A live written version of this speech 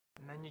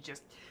And then you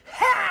just,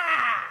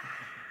 ha!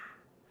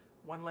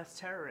 One less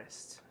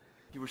terrorist.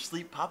 You were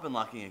sleep poppin'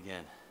 locking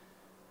again.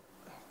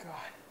 Oh,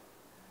 God.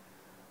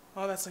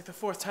 Oh, that's like the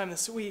 4th time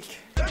this week.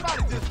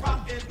 Everybody just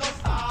rock it, don't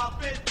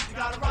stop it. You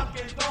gotta rock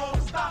it,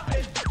 don't stop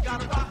it. You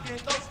gotta rock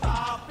it, don't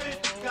stop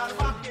it. You gotta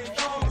rock it,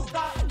 don't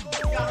stop it.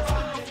 You gotta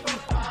rock it, don't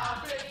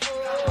stop it. You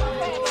gotta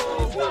rock it,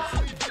 don't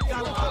stop it. You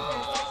gotta rock it,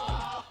 don't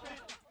stop it.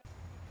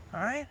 All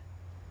right?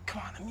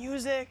 Come on, the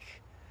music.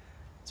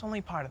 It's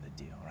only part of the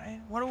deal,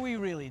 right? What are we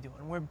really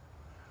doing?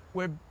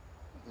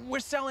 We're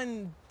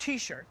selling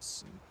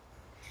T-shirts,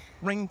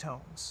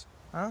 ringtones,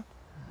 huh?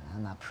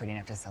 I'm not pretty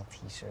enough to sell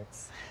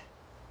T-shirts.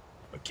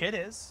 A kid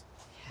is.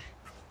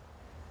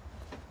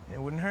 It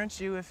wouldn't hurt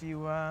you if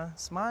you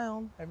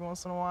smiled every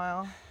once in a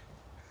while.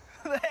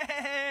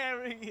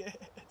 There he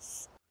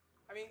is.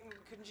 I mean,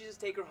 couldn't you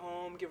just take her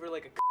home, give her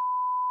like a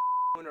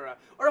or a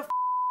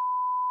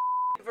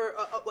give her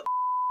a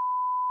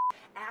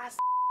ass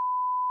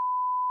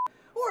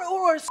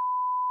or a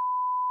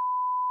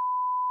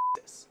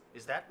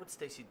Is that what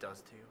Stacy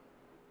does to you?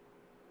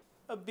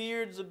 A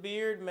beard's a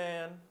beard,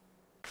 man.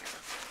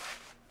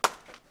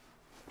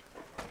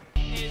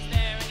 Is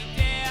there any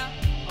dare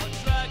or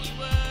drug you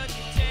would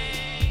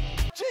take?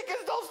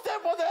 Chickens don't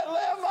step on that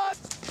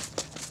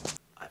landmine.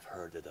 I've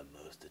heard they're the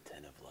most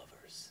attentive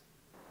lovers.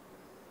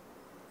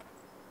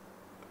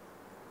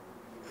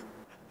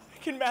 I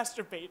can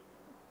masturbate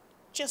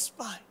just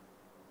fine.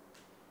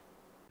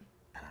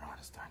 I don't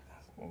understand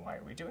this. Well, why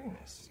are we doing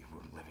this?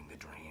 We're living the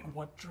dream.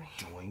 What dream?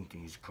 Doing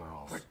these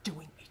girls. We're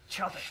doing each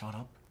other. Shut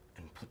up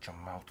and put your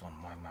mouth on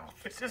my mouth.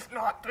 This is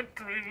not the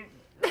dream.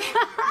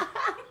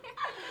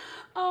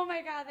 Oh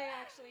my God, they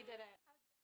actually did it.